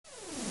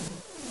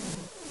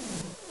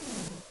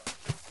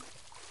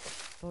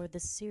for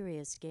the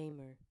serious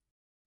gamer.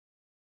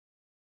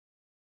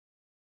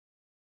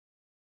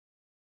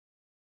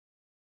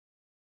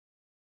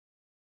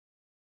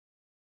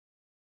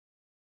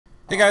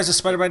 Hey guys, it's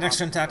Spider by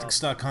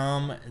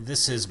NextGenTactics.com.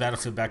 This is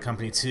Battlefield Bad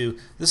Company 2.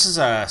 This is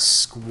a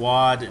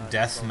squad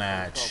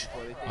deathmatch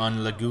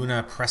on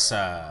Laguna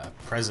Presa,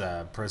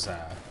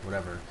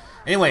 whatever.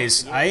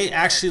 Anyways, I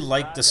actually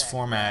like this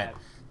format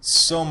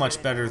so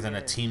much better than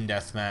a team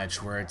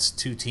deathmatch where it's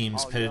two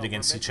teams pitted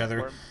against each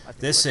other.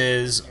 This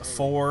is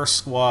 4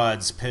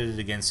 squads pitted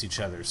against each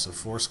other. So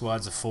 4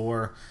 squads of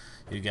 4.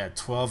 You got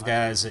 12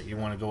 guys that you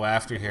want to go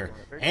after here.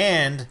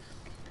 And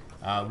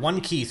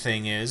one key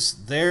thing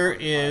is there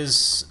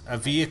is a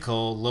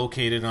vehicle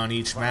located on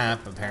each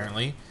map,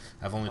 apparently.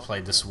 I've only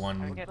played this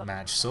one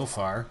match so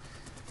far.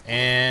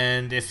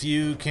 And if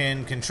you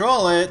can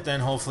control it,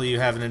 then hopefully you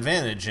have an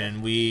advantage.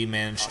 And we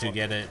managed to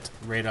get it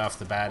right off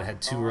the bat.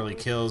 Had 2 early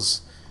kills.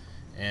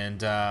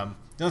 And the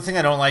only thing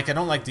I don't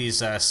like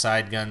these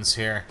side guns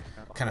here.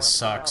 Kind of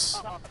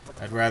sucks.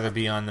 I'd rather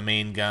be on the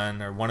main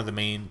gun, or one of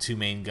the 2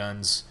 main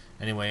guns.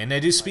 Anyway, and they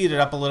do speed it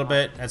up a little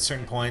bit at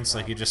certain points,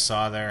 like you just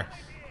saw there.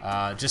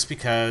 Just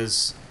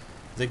because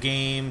the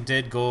game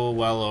did go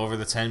well over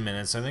the 10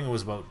 minutes. I think it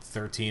was about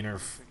 13 or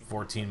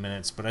 14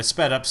 minutes. But I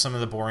sped up some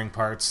of the boring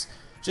parts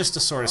just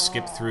to sort of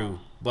skip through.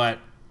 But,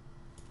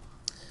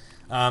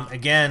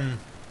 again,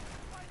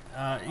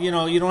 you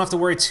don't have to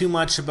worry too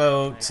much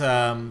about,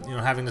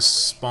 having to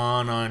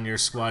spawn on your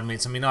squad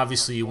mates. I mean,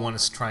 obviously you want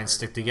to try and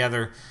stick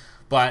together.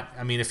 But,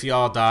 I mean, if you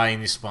all die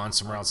and you spawn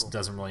somewhere else, it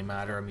doesn't really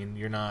matter. I mean,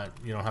 you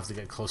don't have to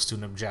get close to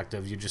an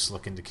objective. You're just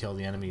looking to kill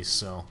the enemies,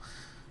 so...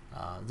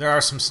 there are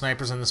some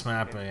snipers on this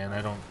map, and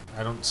I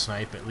don't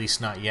snipe, at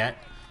least not yet.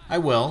 I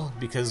will,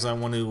 because I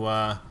want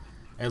to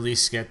at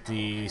least get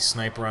the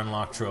sniper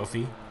unlock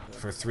trophy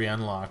for 3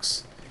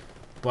 unlocks.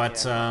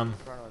 But I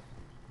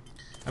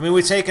mean,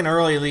 we take an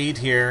early lead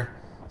here,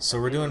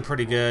 so we're doing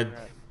pretty good.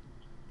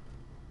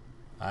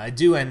 I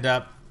do end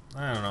up,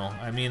 I don't know.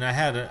 I mean, I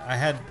had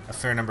a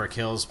fair number of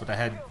kills, but I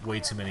had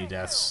way too many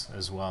deaths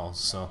as well.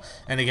 So,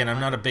 and again, I'm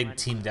not a big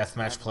team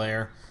deathmatch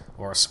player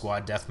or a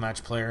squad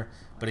deathmatch player.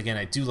 But again,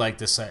 I do like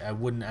this. I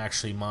wouldn't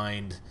actually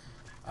mind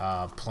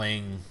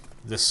playing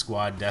this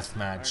squad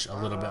deathmatch a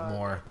little bit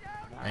more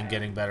and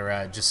getting better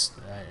at it. Just,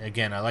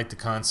 again, I like the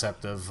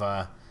concept of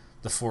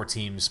the 4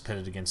 teams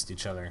pitted against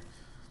each other.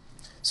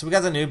 So we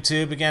got the noob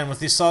tube. Again, with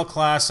the assault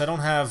class, I don't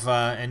have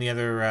any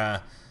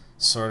other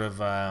sort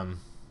of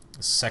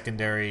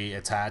secondary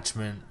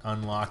attachment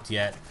unlocked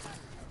yet.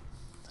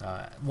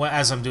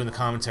 As I'm doing the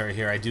commentary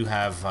here, I do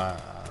have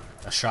a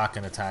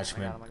shotgun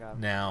attachment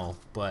now,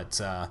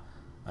 but...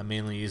 I'm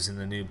mainly using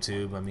the noob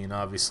tube. I mean,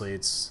 obviously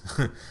it's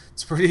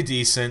it's pretty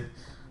decent.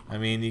 I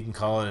mean, you can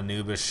call it a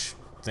noobish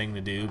thing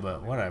to do,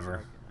 but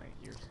whatever.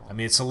 I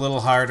mean, it's a little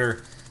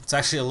harder. It's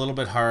actually a little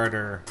bit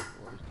harder.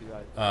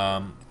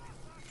 Well,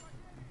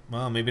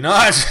 maybe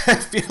not.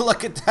 If you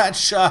look at that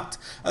shot,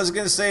 I was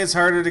gonna say it's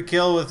harder to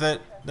kill with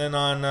it than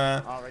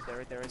on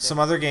some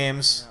other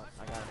games,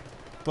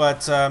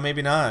 but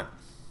maybe not.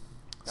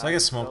 So I get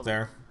smoked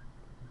there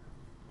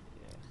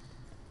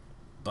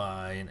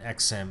by an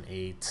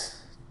XM8.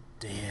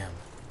 Damn.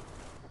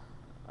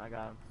 I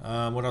got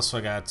him. What else do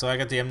I got? So I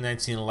got the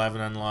M1911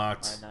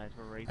 unlocked.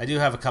 I do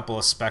have a couple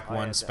of Spec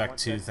 1, Spec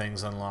 2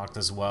 things unlocked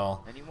as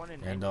well.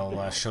 And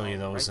I'll show you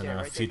those in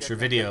a future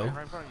video.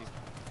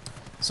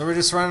 So we're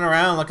just running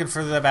around looking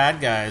for the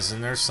bad guys,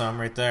 and there's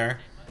some right there.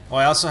 Oh,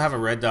 I also have a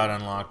red dot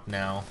unlocked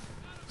now.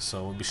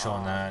 So we'll be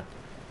showing that.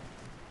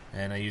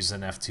 And I use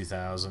an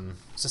F2000.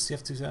 Is this the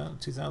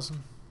F2000?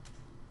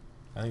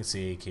 I think it's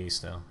the AEK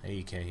still.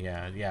 AEK,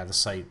 yeah, the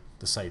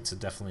sight's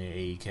definitely an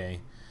AEK.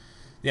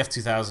 The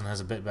F2000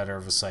 has a bit better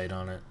of a sight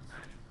on it.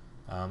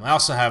 I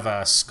also have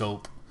a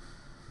scope,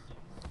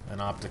 an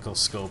optical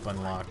scope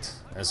unlocked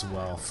as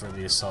well for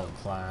the assault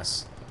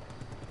class.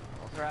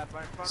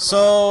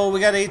 So we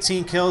got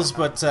 18 kills,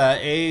 but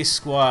A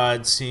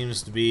squad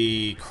seems to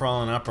be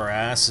crawling up our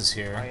asses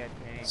here.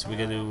 So we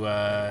got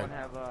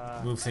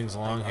to move things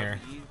along here.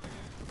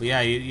 But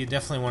yeah, you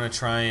definitely want to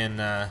try and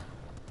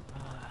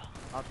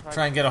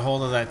get a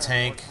hold of that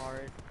tank.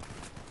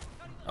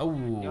 Oh.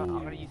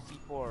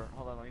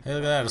 Hey,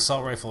 look at that,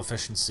 assault rifle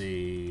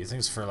efficiency. I think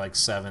it's for like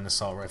 7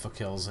 assault rifle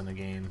kills in a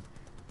game.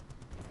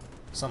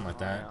 Something like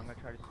that. I'm gonna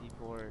try to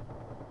C4 it.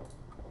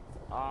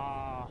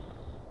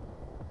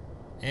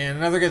 And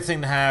another good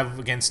thing to have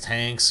against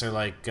tanks are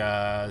like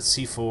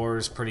C4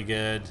 is pretty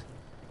good.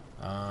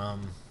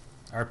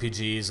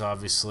 RPGs,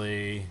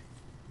 obviously.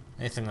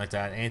 Anything like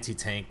that.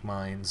 Anti-tank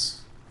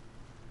mines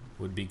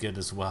would be good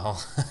as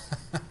well.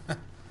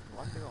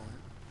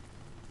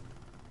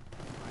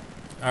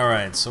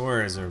 Alright, so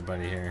where is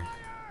everybody here?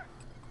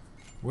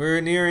 We're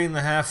nearing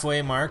the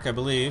halfway mark, I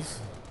believe.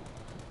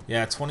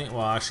 Yeah, 20,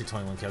 well actually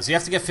 21 kills. You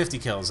have to get 50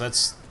 kills.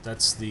 That's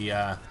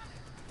the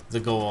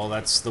goal.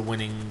 That's the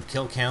winning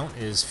kill count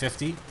is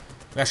 50.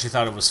 We actually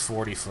thought it was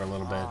 40 for a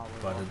little bit,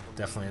 but it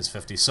definitely is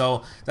 50.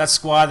 So that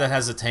squad that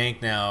has a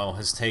tank now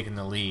has taken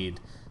the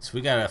lead. So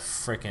we gotta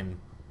frickin'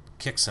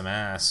 kick some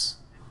ass.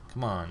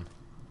 Come on.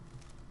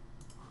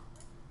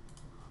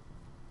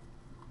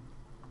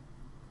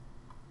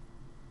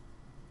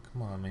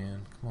 Come on,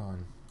 man.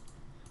 Come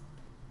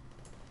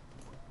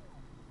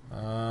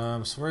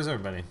on. So where's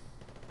everybody?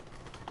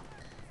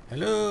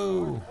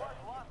 Hello.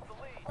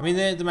 I mean,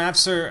 the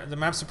maps are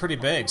pretty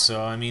big.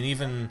 So I mean,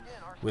 even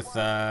with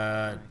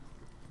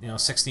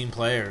 16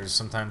 players,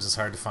 sometimes it's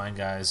hard to find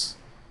guys.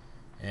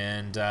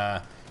 And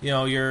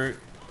your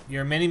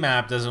mini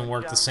map doesn't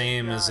work the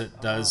same as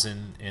it does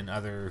in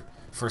other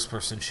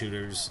first-person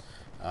shooters.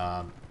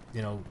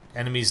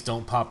 Enemies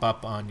don't pop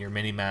up on your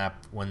mini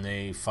map when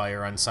they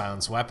fire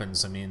unsilenced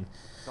weapons. I mean,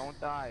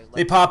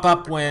 they pop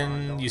up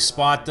when you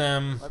spot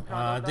them.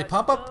 They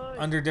pop up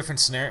under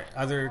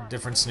other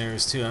different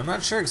scenarios too. I'm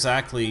not sure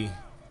exactly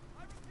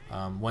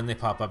when they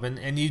pop up,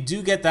 and you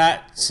do get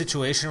that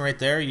situation right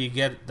there. You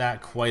get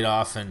that quite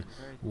often,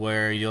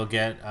 where you'll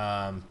get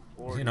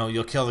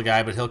you'll kill the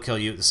guy, but he'll kill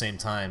you at the same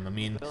time. I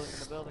mean,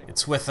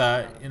 it's with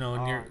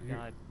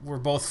we're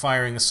both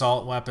firing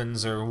assault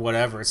weapons or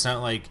whatever. It's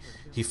not like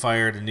he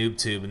fired a noob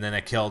tube and then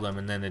I killed him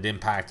and then it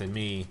impacted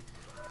me.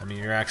 I mean,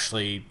 you're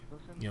actually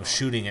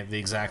shooting at the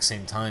exact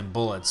same time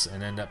bullets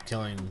and end up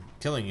killing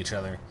each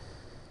other.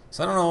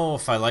 So I don't know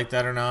if I like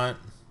that or not.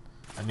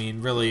 I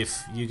mean, really,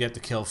 if you get the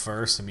kill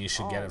first, I mean, you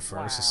should get it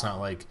first. It's not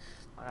like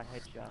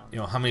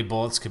how many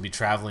bullets could be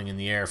traveling in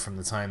the air from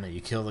the time that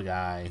you kill the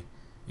guy,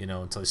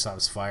 until he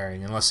stops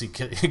firing, unless he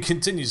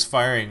continues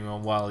firing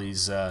while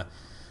he's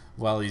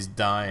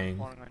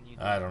dying.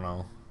 I don't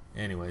know.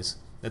 Anyways,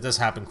 that does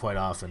happen quite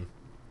often.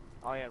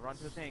 Oh yeah, run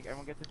to the tank.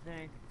 Everyone get to the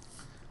tank.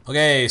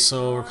 Okay,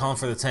 so we're calling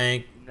for the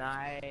tank.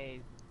 Nice.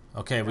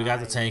 Okay, we got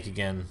the tank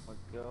again. Let's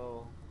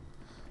go.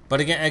 But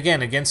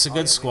again, against a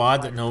good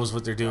squad that knows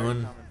what they're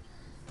doing,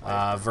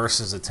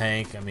 versus a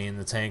tank, I mean,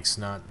 the tank's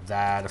not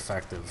that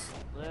effective.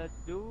 Let's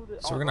do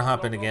this. So we're gonna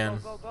hop in again.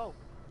 Go.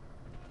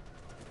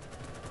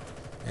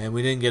 And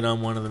we didn't get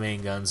on one of the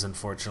main guns,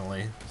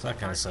 unfortunately. So that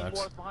kind of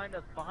sucks. Behind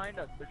us.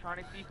 They're trying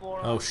to C4.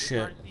 Oh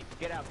shit.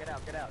 Get out.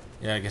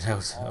 Yeah, get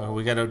out. Oh,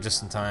 we got out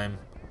just in time.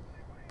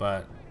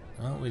 But,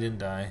 we didn't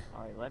die.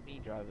 Alright, let me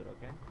drive it,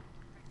 okay?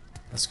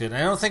 That's good.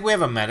 I don't think we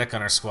have a medic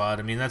on our squad.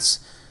 I mean,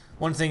 that's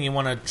one thing you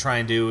want to try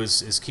and do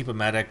is keep a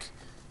medic.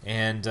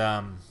 And,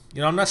 I'm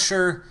not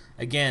sure.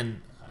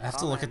 Again, I have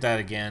to look at that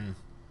again.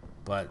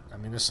 But, I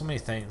mean, there's so many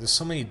things. There's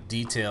so many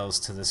details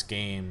to this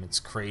game. It's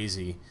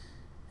crazy.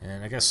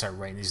 And I gotta start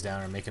writing these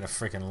down or making a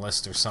freaking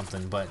list or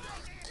something. But,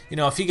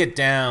 if you get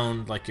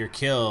down, like you're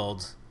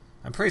killed,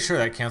 I'm pretty sure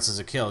that counts as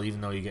a kill,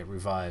 even though you get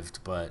revived.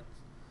 But,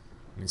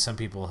 I mean, some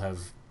people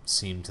have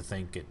seemed to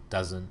think it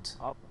doesn't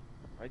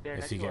right there,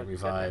 if you get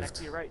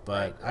revived.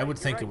 But I would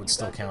think it would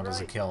still count as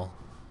a kill.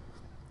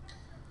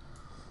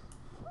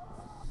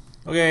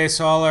 Okay,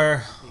 so all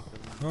our...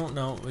 Oh,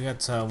 no, we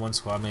got one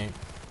squad mate.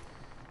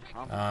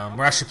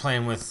 We're actually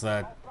playing with... who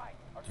are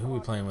we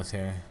playing with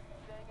here?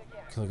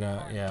 Killer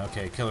God, yeah,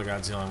 okay. Killer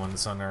God's the only one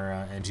that's on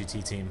our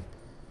NGT team.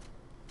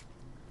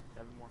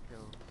 7 more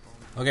kills.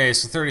 Okay,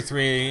 so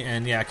 33,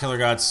 and yeah, Killer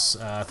God's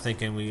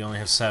thinking we only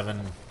have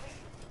 7,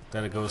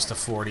 that it goes to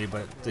 40,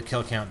 but the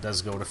kill count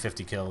does go to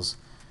 50 kills.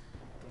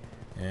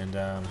 And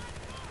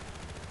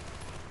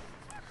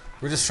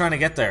we're just trying to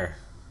get there.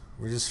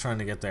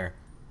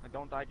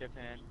 Don't die,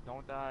 Japan.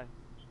 Don't die.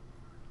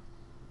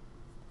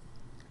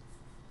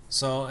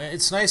 So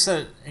it's nice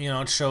that,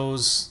 it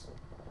shows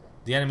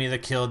the enemy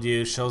that killed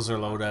you, shows their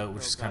loadout,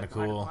 which is kind of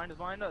cool.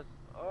 Behind us.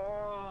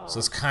 Oh. So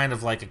it's kind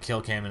of like a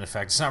kill cam in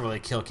effect. It's not really a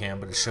kill cam,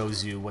 but it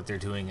shows you what they're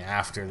doing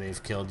after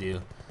they've killed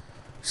you.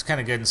 Which is kind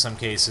of good in some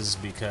cases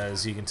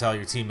because you can tell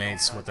your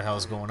teammates what the hell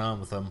is going on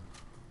with them.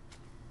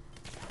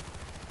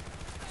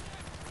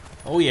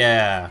 Oh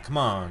yeah, come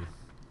on.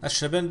 That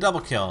should have been a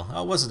double kill.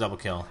 Oh, it was a double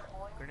kill.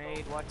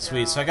 Grenade, watch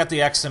Sweet, out. so I got the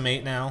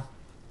XM8 now.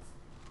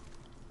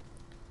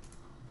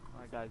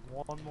 Alright guys,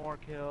 one more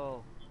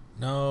kill.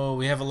 No,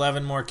 we have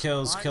 11 more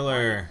kills,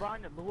 killer.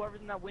 Behind him.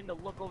 Whoever's in that window,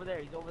 look over there.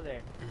 He's over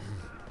there.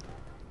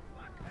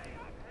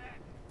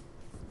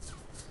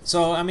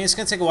 So, I mean, it's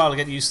going to take a while to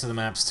get used to the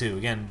maps, too.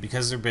 Again,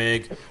 because they're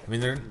big. I mean,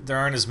 there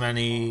aren't as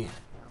many,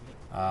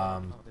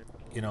 I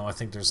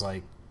think there's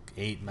like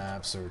 8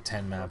 maps or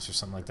 10 maps or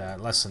something like that.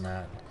 Less than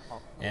that.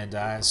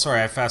 And,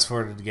 sorry, I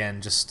fast-forwarded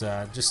again just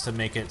to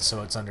make it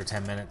so it's under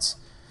 10 minutes.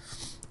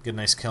 Get a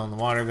nice kill in the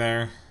water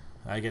there.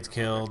 I get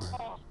killed.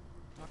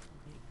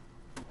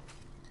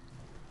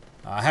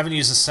 I haven't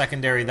used the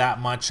secondary that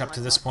much up to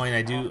this point.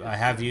 I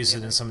have used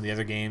it in some of the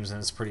other games, and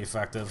it's pretty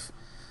effective.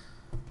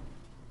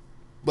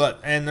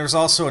 And there's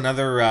also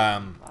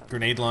another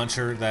grenade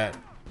launcher that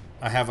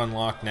I have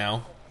unlocked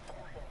now,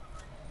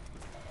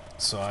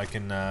 so I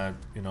can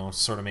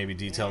sort of maybe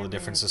detail the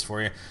differences for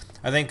you.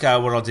 I think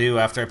what I'll do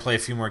after I play a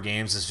few more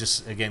games is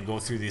just again go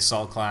through the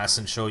assault class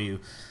and show you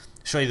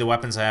the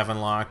weapons I have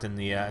unlocked and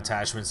the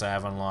attachments I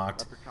have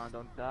unlocked.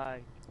 Don't die.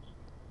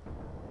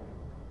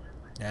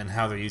 And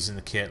how they're using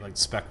the kit, like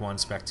Spec 1,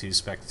 Spec 2,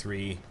 Spec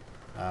 3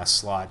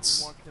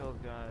 slots. More kills,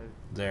 guys.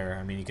 There,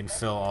 I mean, you can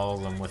fill all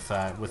of them with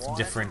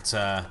different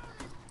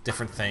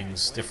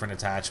things, different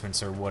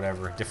attachments or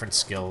whatever, different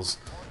skills.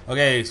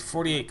 Okay,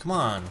 48, come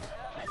on.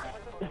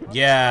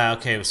 Yeah,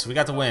 okay, so we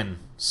got the win.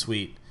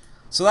 Sweet.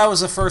 So that was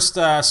the first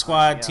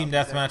squad team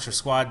deathmatch or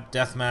squad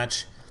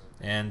deathmatch.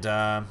 And,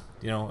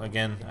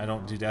 again, I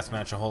don't do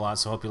deathmatch a whole lot,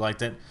 so I hope you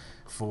liked it.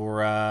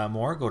 For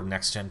more, go to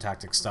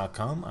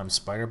nextgentactics.com. I'm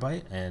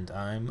Spiderbite, and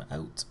I'm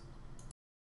out.